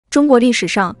中国历史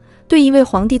上对一位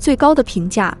皇帝最高的评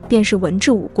价便是文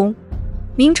治武功。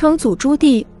明成祖朱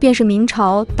棣便是明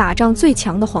朝打仗最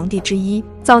强的皇帝之一，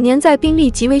早年在兵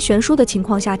力极为悬殊的情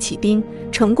况下起兵，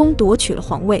成功夺取了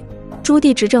皇位。朱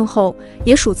棣执政后，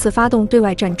也数次发动对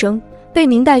外战争，被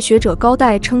明代学者高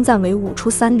岱称赞为5出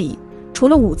3离。除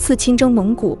了5次亲征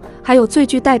蒙古，还有最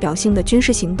具代表性的军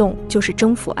事行动就是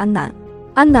征服安南。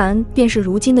安南便是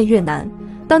如今的越南。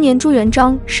当年朱元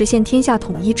璋实现天下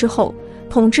统一之后，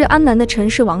统治安南的陈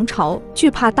氏王朝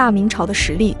惧怕大明朝的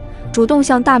实力，主动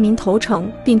向大明投诚，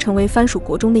并成为藩属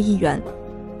国中的一员。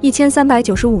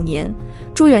1395年，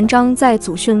朱元璋在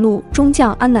祖训录中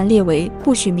将安南列为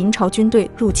不许明朝军队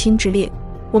入侵之列。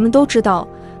我们都知道，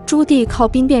朱棣靠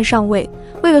兵变上位，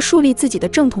为了树立自己的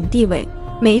正统地位，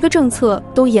每一个政策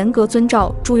都严格遵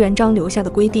照朱元璋留下的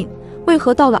规定。为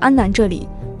何到了安南这里，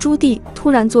朱棣突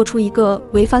然做出一个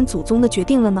违反祖宗的决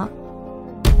定了呢？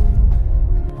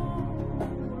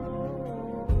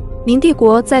明帝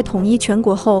国在统一全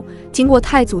国后，经过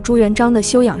太祖朱元璋的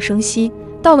休养生息，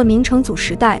到了明成祖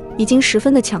时代已经十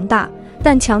分的强大，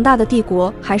但强大的帝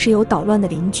国还是有捣乱的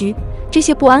邻居，这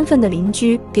些不安分的邻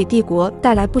居给帝国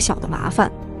带来不小的麻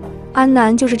烦。安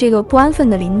南就是这个不安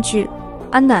分的邻居。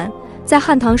安南在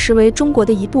汉唐时为中国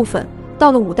的一部分，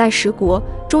到了5代十国，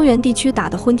中原地区打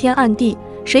得昏天暗地，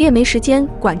谁也没时间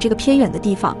管这个偏远的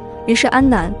地方，于是安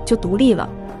南就独立了。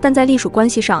但在隶属关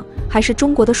系上还是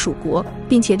中国的属国，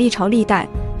并且历朝历代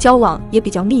交往也比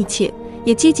较密切，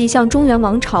也积极向中原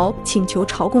王朝请求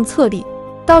朝贡册立。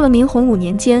到了明洪武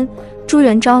年间，朱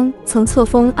元璋曾册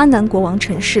封安南国王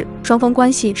陈氏，双方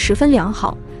关系十分良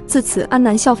好。自此，安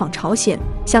南效仿朝鲜，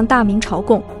向大明朝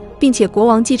贡，并且国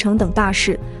王继承等大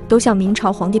事都向明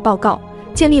朝皇帝报告，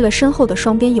建立了深厚的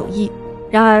双边友谊。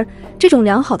然而，这种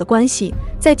良好的关系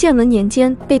在建文年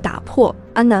间被打破，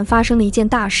安南发生了一件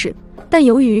大事。但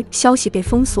由于消息被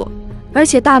封锁，而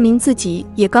且大明自己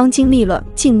也刚经历了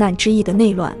靖难之役的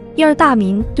内乱，因而大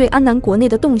明对安南国内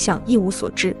的动向一无所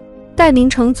知。待明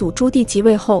成祖朱棣即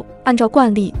位后，按照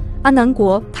惯例，安南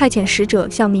国派遣使者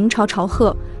向明朝朝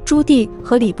贺。朱棣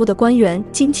和礼部的官员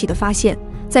惊奇地发现，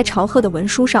在朝贺的文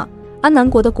书上，安南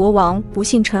国的国王不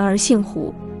姓陈而姓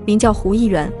胡，名叫胡一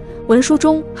元。文书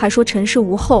中还说陈氏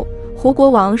无后，胡国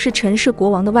王是陈氏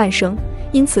国王的外甥，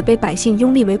因此被百姓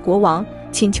拥立为国王，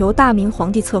请求大明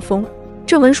皇帝册封。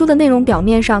这文书的内容表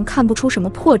面上看不出什么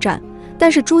破绽，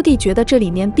但是朱棣觉得这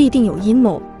里面必定有阴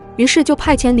谋，于是就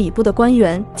派遣礼部的官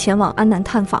员前往安南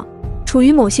探访。出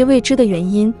于某些未知的原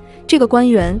因，这个官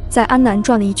员在安南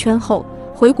转了一圈后，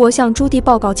回国向朱棣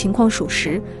报告情况属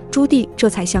实，朱棣这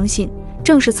才相信，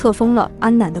正式册封了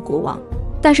安南的国王。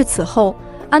但是此后，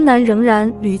安南仍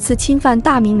然屡次侵犯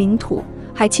大明领土，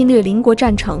还侵略邻国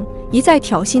占城，一再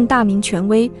挑衅大明权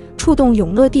威，触动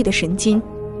永乐帝的神经。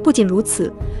不仅如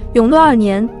此，永乐2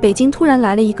年，北京突然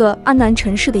来了一个安南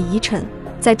陈氏的遗臣，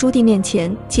在朱棣面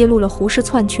前揭露了胡氏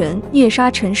篡权虐杀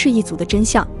陈氏一族的真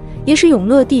相，也使永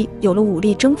乐帝有了武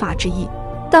力征伐之意。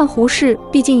但胡氏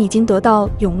毕竟已经得到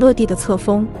永乐帝的册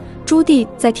封，朱棣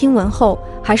在听闻后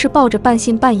还是抱着半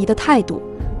信半疑的态度，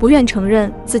不愿承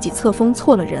认自己册封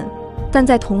错了人。但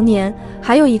在同年，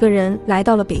还有一个人来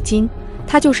到了北京，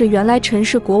他就是原来陈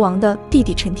氏国王的弟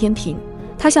弟陈天平。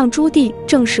他向朱棣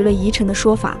证实了遗臣的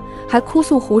说法，还哭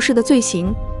诉胡氏的罪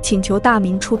行，请求大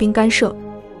明出兵干涉。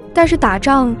但是打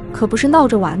仗可不是闹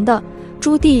着玩的，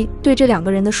朱棣对这2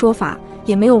个人的说法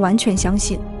也没有完全相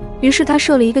信，于是他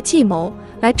设了一个计谋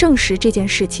来证实这件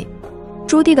事情。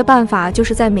朱棣的办法就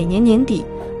是在每年年底，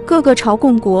各个朝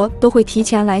贡国都会提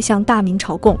前来向大明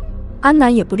朝贡，安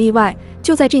南也不例外。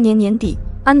就在这年年底，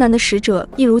安南的使者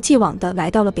一如既往地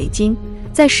来到了北京。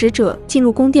在使者进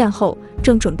入宫殿后，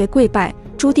正准备跪拜，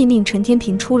朱棣命陈天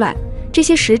平出来。这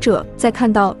些使者在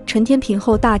看到陈天平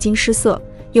后大惊失色，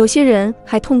有些人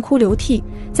还痛哭流涕。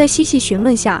在细细询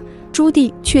问下，朱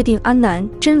棣确定安南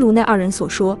真如那2人所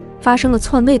说，发生了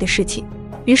篡位的事情。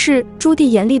于是朱棣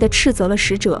严厉地斥责了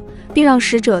使者，并让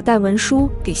使者带文书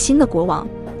给新的国王，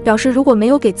表示如果没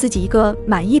有给自己一个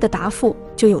满意的答复，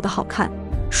就有的好看。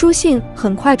书信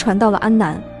很快传到了安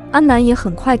南，安南也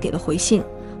很快给了回信。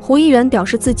胡一元表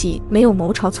示自己没有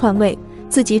谋朝篡位，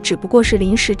自己只不过是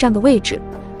临时占个位置，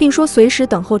并说随时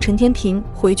等候陈天平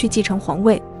回去继承皇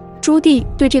位。朱棣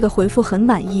对这个回复很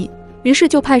满意，于是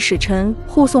就派使臣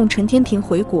护送陈天平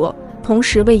回国，同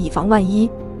时为以防万一，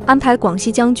安排广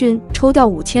西将军抽调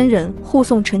5000人护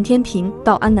送陈天平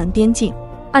到安南边境。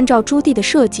按照朱棣的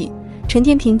设计，陈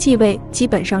天平继位基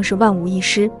本上是万无一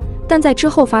失，但在之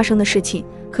后发生的事情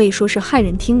可以说是骇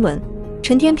人听闻。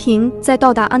陈天平在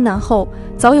到达安南后，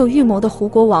早有预谋的胡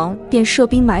国王便设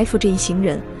兵埋伏这一行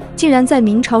人，竟然在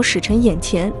明朝使臣眼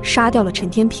前杀掉了陈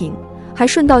天平，还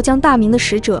顺道将大明的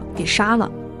使者给杀了。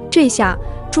这下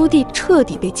朱棣彻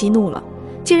底被激怒了，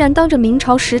竟然当着明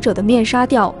朝使者的面杀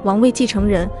掉王位继承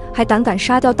人，还胆敢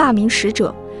杀掉大明使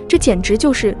者，这简直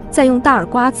就是在用大耳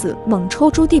刮子猛抽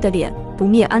朱棣的脸。不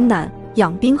灭安南，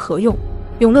养兵何用？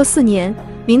永乐4年，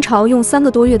明朝用3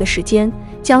个多月的时间，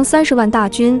将30万大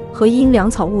军和一应粮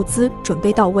草物资准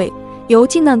备到位，由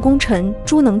靖难功臣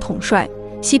朱能统帅，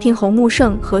西平侯穆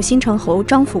圣和新城侯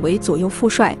张辅为左右副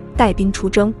帅，带兵出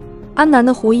征。安南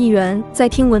的胡议员在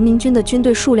听闻明军的军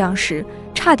队数量时，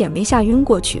差点没吓晕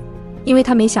过去，因为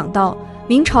他没想到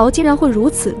明朝竟然会如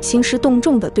此兴师动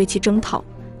众地对其征讨，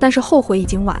但是后悔已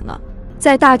经晚了。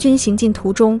在大军行进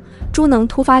途中，朱能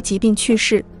突发疾病去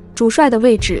世，主帅的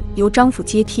位置由张辅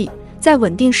接替。在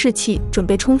稳定士气、准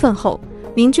备充分后，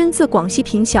明军自广西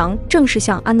凭降正式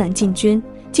向安南进军。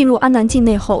进入安南境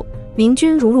内后，明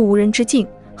军如入无人之境，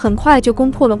很快就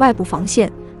攻破了外部防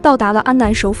线，到达了安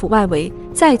南首府外围，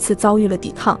再次遭遇了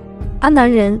抵抗。安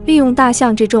南人利用大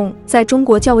象这种在中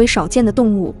国较为少见的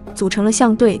动物，组成了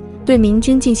象队，对明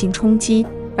军进行冲击。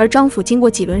而张辅经过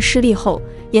几轮失利后，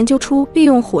研究出利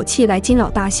用火器来惊扰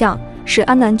大象，使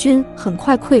安南军很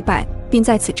快溃败，并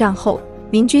在此战后，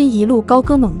明军一路高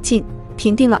歌猛进，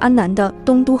平定了安南的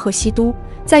东都和西都，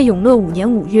在永乐5年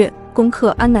5月攻克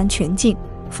安南全境，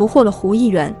俘获了胡议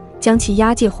员，将其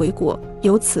押解回国，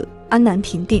由此安南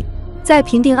平定。在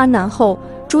平定安南后，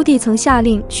朱棣曾下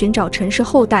令寻找陈氏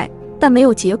后代，但没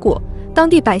有结果。当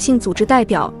地百姓组织代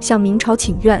表向明朝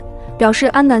请愿，表示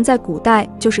安南在古代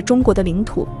就是中国的领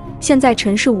土，现在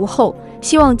陈氏无后，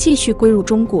希望继续归入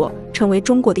中国，成为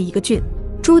中国的一个郡。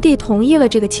朱棣同意了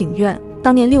这个请愿。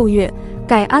当年6月，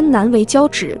改安南为交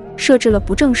趾，设置了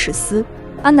布政使司，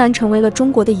安南成为了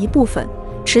中国的一部分。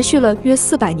持续了约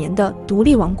400年的独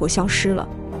立王国消失了，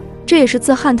这也是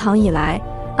自汉唐以来，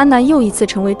安南又一次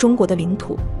成为中国的领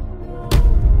土。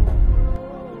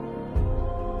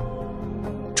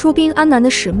出兵安南的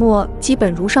始末基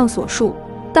本如上所述，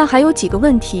但还有几个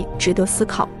问题值得思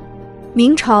考。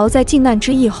明朝在靖难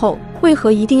之役后，为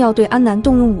何一定要对安南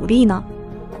动用武力呢？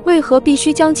为何必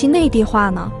须将其内地化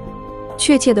呢？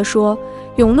确切地说，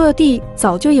永乐帝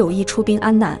早就有意出兵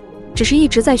安南，只是一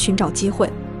直在寻找机会。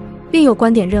另有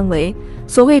观点认为，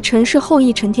所谓陈氏后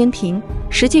裔陈天平，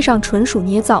实际上纯属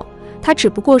捏造，他只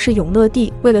不过是永乐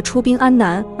帝为了出兵安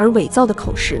南而伪造的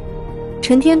口实。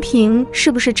陈天平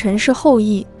是不是陈氏后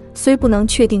裔，虽不能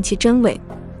确定其真伪，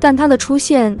但他的出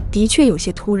现的确有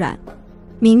些突然。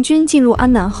明军进入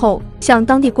安南后，向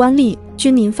当地官吏、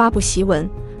军民发布檄文，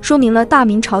说明了大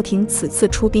明朝廷此次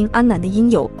出兵安南的因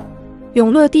由。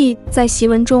永乐帝在檄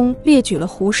文中列举了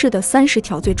胡氏的30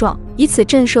条罪状，以此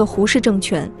震慑胡氏政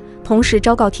权，同时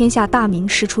昭告天下大明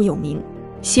师出有名。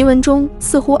檄文中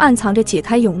似乎暗藏着解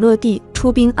开永乐帝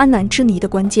出兵安南之谜的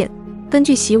关键。根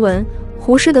据檄文，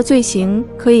胡氏的罪行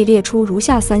可以列出如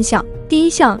下3项：第一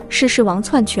项是弑王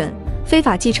篡权，非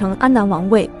法继承安南王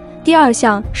位；第2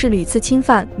项是屡次侵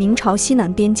犯明朝西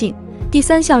南边境；第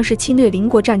3项是侵略邻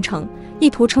国战城，意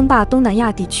图称霸东南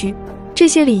亚地区。这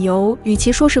些理由与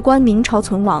其说是关明朝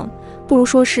存亡，不如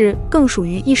说是更属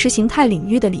于意识形态领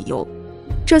域的理由。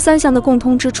这3项的共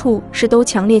通之处是都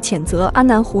强烈谴责安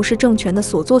南胡氏政权的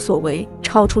所作所为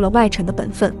超出了外臣的本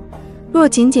分。若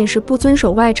仅仅是不遵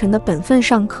守外臣的本分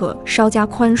尚可稍加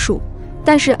宽恕，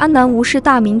但是安南无视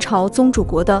大明朝宗主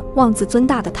国的妄自尊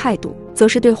大的态度，则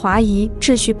是对华夷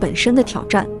秩序本身的挑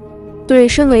战。对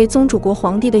身为宗主国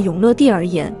皇帝的永乐帝而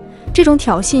言，这种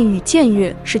挑衅与僭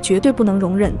越是绝对不能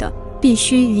容忍的，必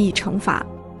须予以惩罚。